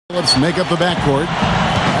Phillips make up the backcourt.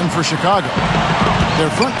 And for Chicago, their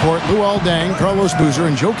front court, Luol Deng, Carlos Boozer,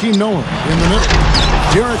 and Joakim Noah in the middle.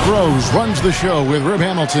 Derrick Rose runs the show with Rip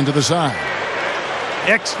Hamilton to the side.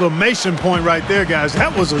 Exclamation point right there, guys.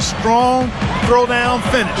 That was a strong throwdown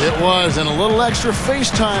finish. It was, and a little extra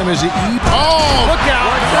face time as he look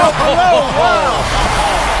out.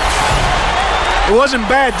 It wasn't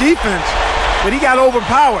bad defense, but he got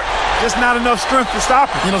overpowered. Just not enough strength to stop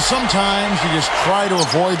him. You know, sometimes you just try to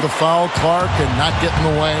avoid the foul, Clark, and not get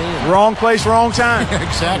in the way. Wrong place, wrong time.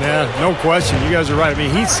 Exactly. Yeah, no question. You guys are right. I mean,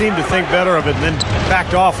 he seemed to think better of it and then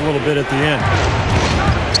backed off a little bit at the end.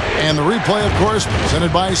 And the replay, of course,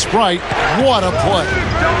 presented by Sprite. What a play.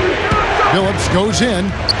 Phillips goes in,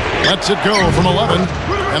 lets it go from 11,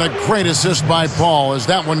 and a great assist by Paul as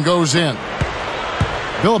that one goes in.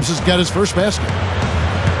 Phillips has got his first basket.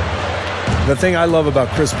 The thing I love about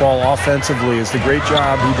Chris Paul offensively is the great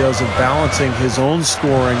job he does of balancing his own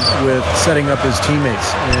scoring with setting up his teammates.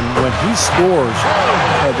 And when he scores,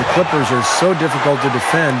 the Clippers are so difficult to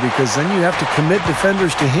defend because then you have to commit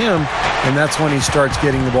defenders to him, and that's when he starts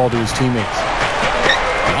getting the ball to his teammates.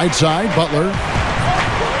 Right side, Butler.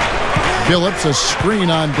 Phillips, a screen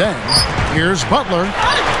on Deng. Here's Butler.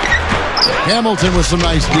 Hamilton with some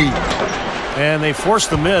nice D. And they forced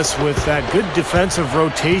the miss with that good defensive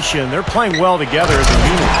rotation. They're playing well together as a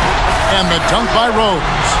unit. And the dunk by Rose.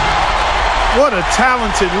 What a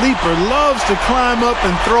talented leaper. Loves to climb up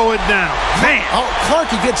and throw it down. Man! Oh,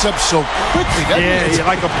 Clark, he gets up so quickly, doesn't he?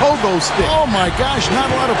 Yeah, like a pogo stick. Oh, my gosh.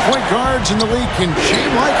 Not a lot of point guards in the league can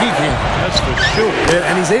chain like he can. That's for sure.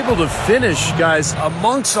 And he's able to finish, guys,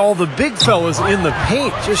 amongst all the big fellas in the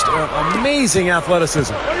paint. Just amazing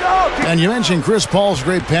athleticism. And you mentioned Chris Paul's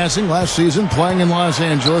great passing last season, playing in Los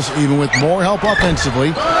Angeles, even with more help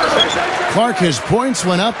offensively. Clark, his points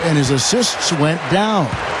went up and his assists went down.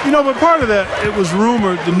 You know, but part of that, it was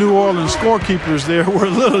rumored the New Orleans scorekeepers there were a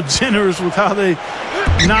little generous with how they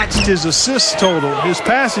notched his assist total. His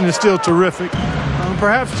passing is still terrific.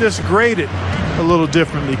 Perhaps just graded a little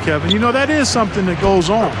differently, Kevin. You know, that is something that goes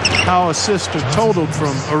on, how assists are totaled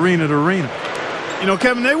from arena to arena. You know,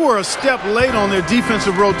 Kevin, they were a step late on their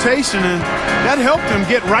defensive rotation, and that helped them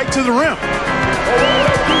get right to the rim.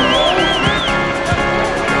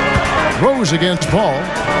 Rose against Paul.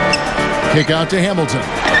 Kick out to Hamilton.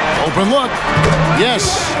 Open look. Yes,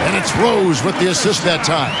 and it's Rose with the assist that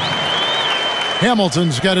time.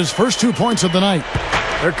 Hamilton's got his first 2 points of the night.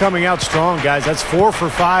 They're coming out strong, guys. That's 4 for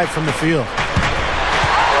 5 from the field.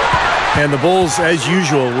 And the Bulls, as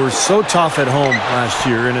usual, were so tough at home last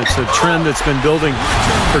year, and it's a trend that's been building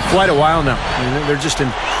for quite a while now. I mean, they're just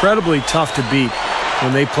incredibly tough to beat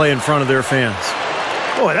when they play in front of their fans.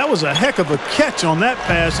 Boy, that was a heck of a catch on that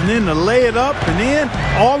pass, and then to lay it up and in,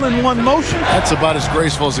 all in one motion. That's about as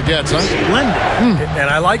graceful as it gets, huh? Splendid. And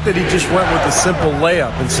I like that he just went with the simple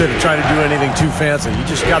layup instead of trying to do anything too fancy. He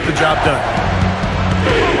just got the job done.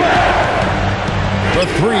 The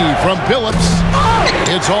three from Phillips.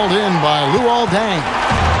 It's hauled in by Luol Deng.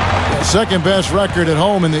 Second best record at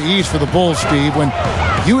home in the East for the Bulls, Steve. When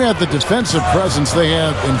you have the defensive presence they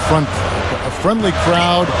have in front, a friendly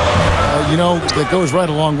crowd, you know, that goes right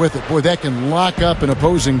along with it. Boy, that can lock up an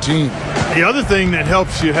opposing team. The other thing that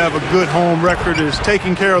helps you have a good home record is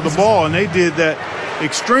taking care of the ball, and they did that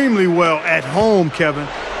extremely well at home, Kevin.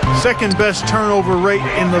 Second best turnover rate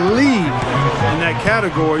in the league in that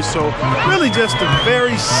category. So really just a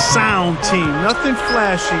very sound team. Nothing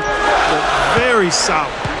flashy, but very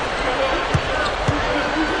solid.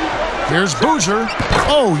 Here's Boozer.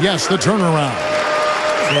 Oh, yes, the turnaround.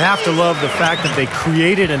 You have to love the fact that they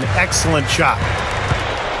created an excellent shot.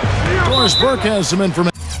 Doris Burke has some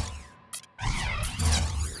information.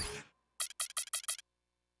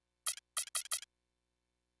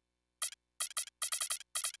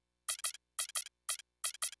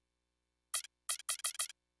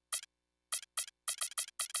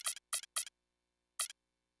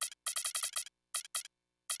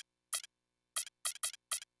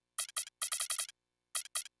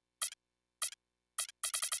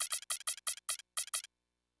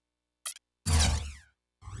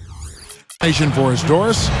 For us,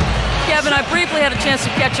 Doris. Kevin, I briefly had a chance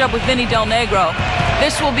to catch up with Vinny Del Negro.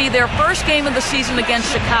 This will be their first game of the season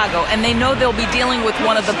against Chicago, and they know they'll be dealing with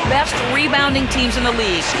one of the best rebounding teams in the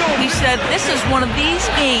league. He said this is one of these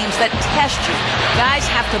games that test you. Guys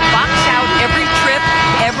have to box out every trip,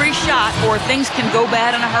 every shot, or things can go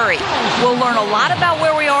bad in a hurry. We'll learn a lot about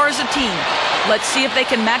where we are as a team. Let's see if they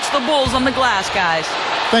can match the Bulls on the glass, guys.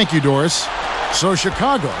 Thank you, Doris. So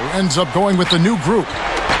Chicago ends up going with the new group.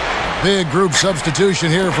 Big group substitution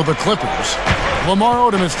here for the Clippers. Lamar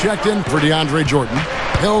Odom is checked in for DeAndre Jordan.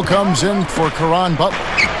 Hill comes in for Caron Butler.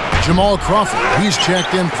 Jamal Crawford, he's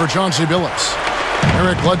checked in for Chauncey Billups.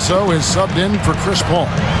 Eric Bledsoe is subbed in for Chris Paul.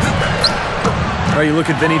 Well, you look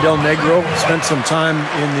at Vinny Del Negro, spent some time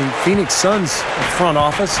in the Phoenix Suns front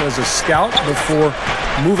office as a scout before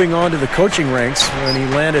moving on to the coaching ranks when he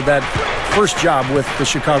landed that first job with the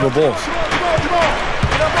Chicago Bulls.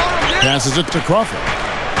 Passes it to Crawford.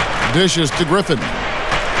 Dishes to Griffin.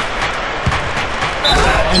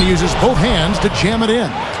 And he uses both hands to jam it in.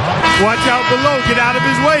 Watch out below. Get out of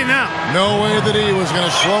his way now. No way that he was going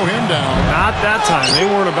to slow him down. Not that time. They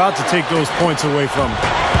weren't about to take those points away from him.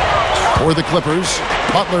 For the Clippers,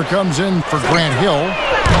 Butler comes in for Grant Hill,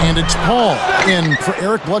 and it's Paul in for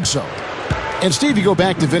Eric Bledsoe. And Steve, you go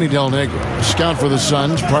back to Vinny Del Negro, a scout for the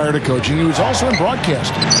Suns prior to coaching. He was also in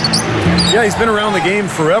broadcasting. Yeah, he's been around the game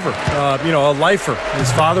forever. A lifer.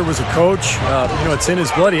 His father was a coach. It's in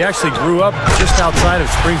his blood. He actually grew up just outside of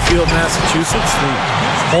Springfield, Massachusetts, the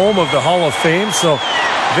home of the Hall of Fame. So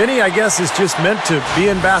Vinny, I guess, is just meant to be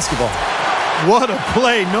in basketball. What a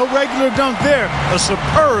play. No regular dunk there. A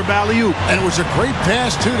superb alley-oop. And it was a great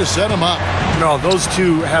pass, too, to set him up. Those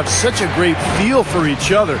two have such a great feel for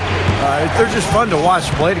each other. They're just fun to watch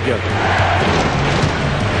play together.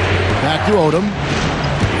 Back to Odom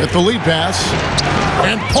with the lead pass.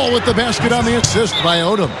 And Paul with the basket on the assist by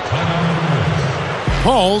Odom.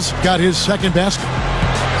 Paul's got his second basket.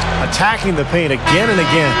 Attacking the paint again and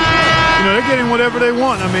again. They're getting whatever they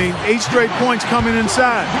want. 8 straight points coming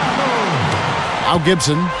inside. Al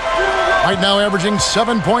Gibson right now averaging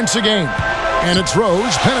 7 points a game. And it's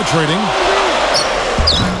Rose penetrating.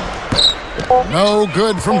 No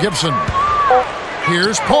good from Gibson.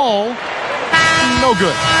 Here's Paul. No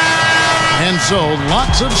good. And so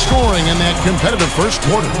lots of scoring in that competitive first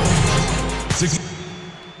quarter.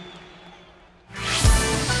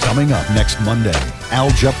 Coming up next Monday, Al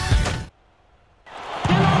Jep.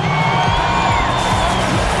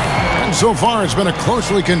 So far, it's been a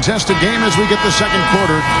closely contested game as we get the second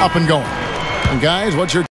quarter up and going. And guys,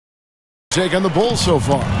 what's your take on the Bulls so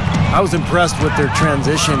far? I was impressed with their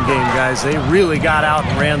transition game, guys. They really got out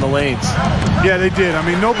and ran the lanes. Yeah, they did.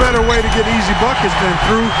 No better way to get easy buckets than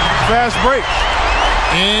through fast breaks.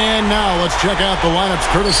 And now let's check out the lineups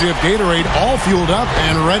courtesy of Gatorade, all fueled up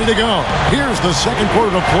and ready to go. Here's the second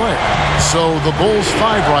quarter to play. So the Bulls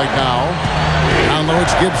 5 right now. Down low,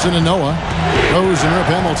 it's Gibson and Noah. Rose and Rip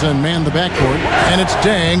Hamilton man the backcourt. And it's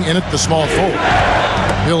Dang in at the small forward.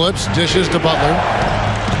 Billups dishes to Butler.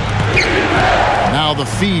 Now the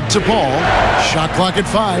feed to Paul. Shot clock at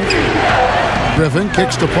 5. Griffin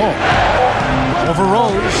kicks to Paul. Over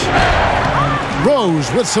Rose.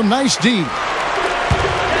 Rose with some nice D.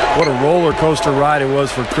 What a roller coaster ride it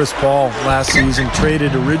was for Chris Paul last season.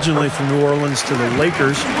 Traded originally from New Orleans to the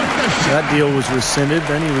Lakers. That deal was rescinded.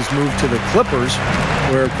 Then he was moved to the Clippers,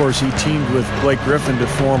 where, of course, he teamed with Blake Griffin to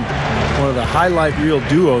form one of the highlight reel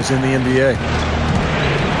duos in the NBA.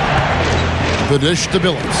 The dish to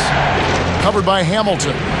Billups. Covered by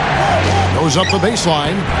Hamilton. Goes up the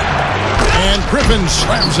baseline. And Griffin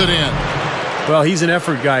slams it in. Well, he's an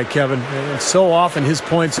effort guy, Kevin. And so often his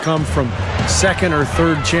points come from second or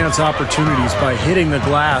third chance opportunities by hitting the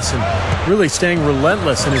glass and really staying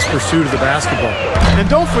relentless in his pursuit of the basketball. And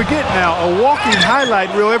don't forget now, a walking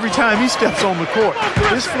highlight reel every time he steps on the court.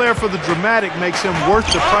 His flair for the dramatic makes him worth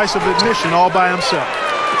the price of admission all by himself.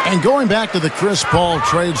 And going back to the Chris Paul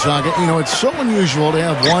trade saga, it's so unusual to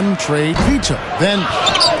have one trade veto. Then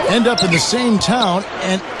end up in the same town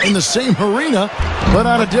and in the same arena, but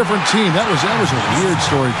on a different team. That was a weird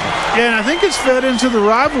story. Yeah, and I think it's fed into the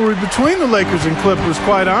rivalry between the Lakers and Clippers,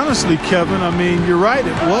 quite honestly, Kevin. You're right.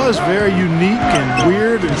 It was very unique and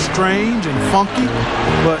weird and strange and funky,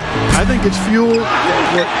 but I think it's fueled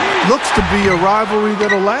what looks to be a rivalry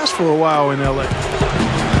that'll last for a while in L.A.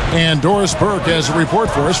 And Doris Burke has a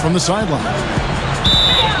report for us from the sideline.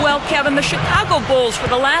 Well, Kevin, the Chicago Bulls for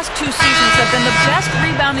the last 2 seasons have been the best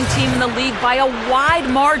rebounding team in the league by a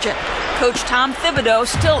wide margin. Coach Tom Thibodeau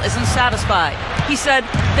still isn't satisfied. He said,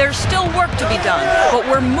 there's still work to be done, but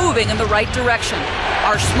we're moving in the right direction.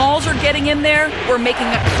 Our smalls are getting in there. We're making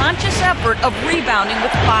a conscious effort of rebounding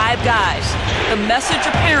with 5 guys. The message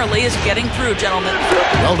apparently is getting through, gentlemen.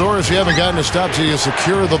 Well, Doris, you haven't gotten a stop till you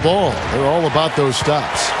secure the ball. They're all about those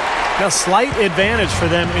stops. A slight advantage for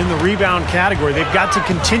them in the rebound category. They've got to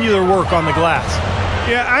continue their work on the glass.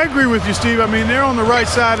 Yeah, I agree with you, Steve. They're on the right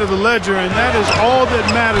side of the ledger, and that is all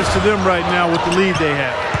that matters to them right now with the lead they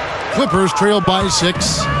have. Clippers trail by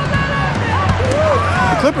 6.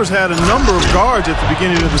 The Clippers had a number of guards at the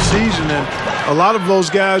beginning of the season, and a lot of those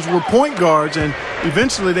guys were point guards, and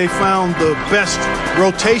eventually they found the best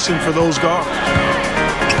rotation for those guards.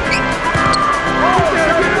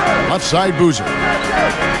 Left side Boozer.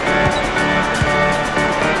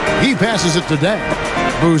 passes it to Dang.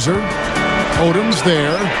 Boozer. Odom's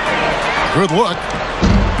there. Good look.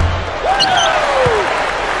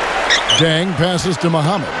 Dang passes to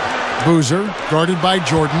Muhammad. Boozer guarded by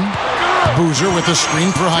Jordan. Boozer with a screen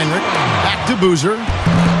for Heinrich. Back to Boozer.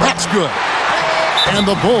 That's good. And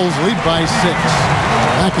the Bulls lead by 6.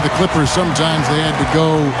 Back to the Clippers, sometimes they had to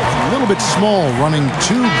go a little bit small, running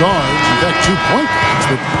 2 guards, in fact 2 point guards,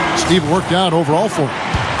 but Steve worked out overall for him.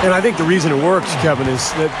 And I think the reason it works, Kevin,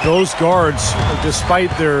 is that those guards,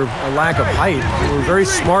 despite their lack of height, were very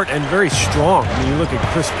smart and very strong. I mean, you look at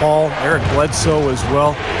Chris Paul, Eric Bledsoe as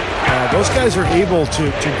well. Those guys are able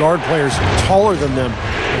to guard players taller than them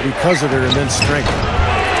because of their immense strength.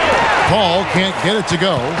 Paul can't get it to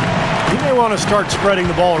go. He may want to start spreading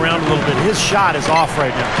the ball around a little bit. His shot is off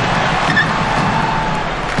right now.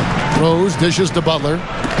 Rose dishes to Butler.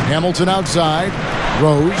 Hamilton outside.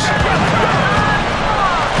 Rose.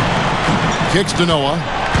 Kicks to Noah.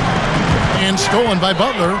 And stolen by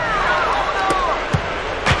Butler.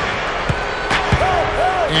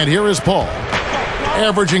 And here is Paul.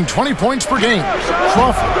 Averaging 20 points per game.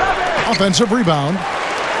 Crawford. Offensive rebound.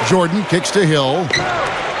 Jordan kicks to Hill.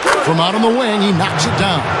 From out on the wing, he knocks it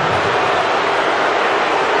down.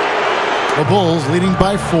 The Bulls leading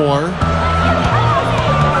by 4.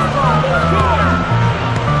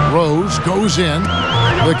 Rose goes in.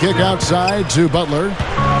 The kick outside to Butler.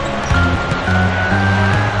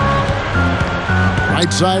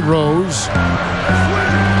 Right side Rose.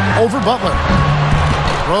 Over Butler.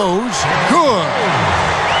 Rose. Good.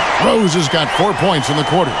 Rose has got 4 points in the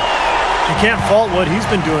quarter. You can't fault what he's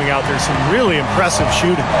been doing out there. Some really impressive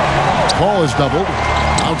shooting. Paul is doubled.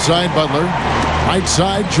 Outside Butler. Right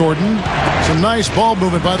side Jordan. Some nice ball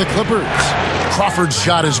movement by the Clippers. Crawford's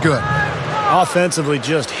shot is good. Offensively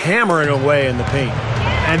just hammering away in the paint.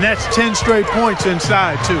 And that's 10 straight points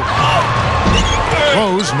inside, too.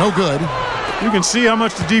 Rose, no good. You can see how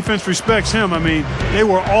much the defense respects him. I mean, they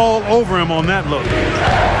were all over him on that look.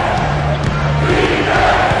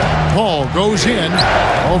 Paul goes in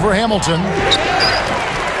over Hamilton.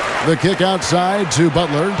 The kick outside to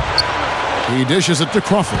Butler. He dishes it to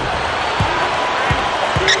Crawford.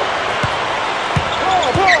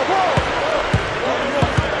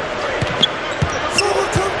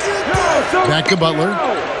 Back to Butler.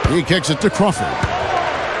 He kicks it to Crawford.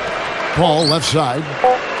 Paul left side.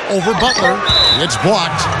 Over Butler. It's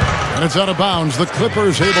blocked. And it's out of bounds. The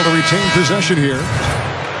Clippers able to retain possession here.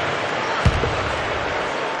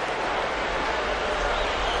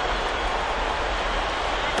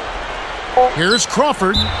 Here's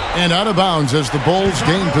Crawford. And out of bounds as the Bulls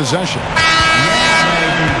gain possession.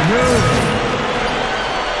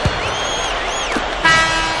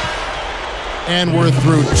 And we're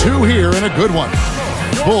through 2 here in a good one.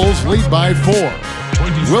 Bulls lead by 4.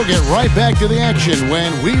 We'll get right back to the action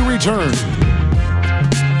when we return.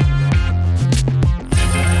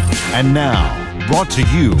 And now, brought to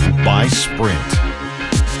you by Sprint.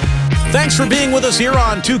 Thanks for being with us here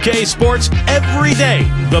on 2K Sports. Every day,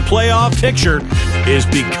 the playoff picture is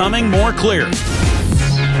becoming more clear.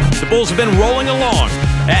 The Bulls have been rolling along.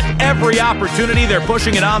 At every opportunity, they're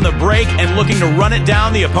pushing it on the break and looking to run it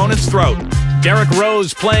down the opponent's throat. Derrick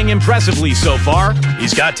Rose playing impressively so far.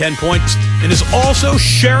 He's got 10 points and is also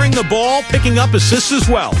sharing the ball, picking up assists as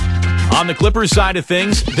well. On the Clippers side of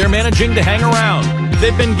things, they're managing to hang around.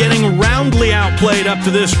 They've been getting roundly outplayed up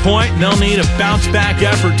to this point, and they'll need a bounce-back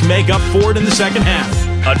effort to make up for it in the second half.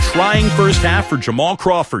 A trying first half for Jamal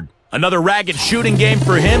Crawford. Another ragged shooting game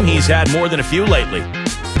for him. He's had more than a few lately.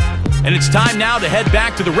 And it's time now to head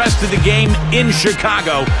back to the rest of the game in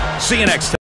Chicago. See you next time.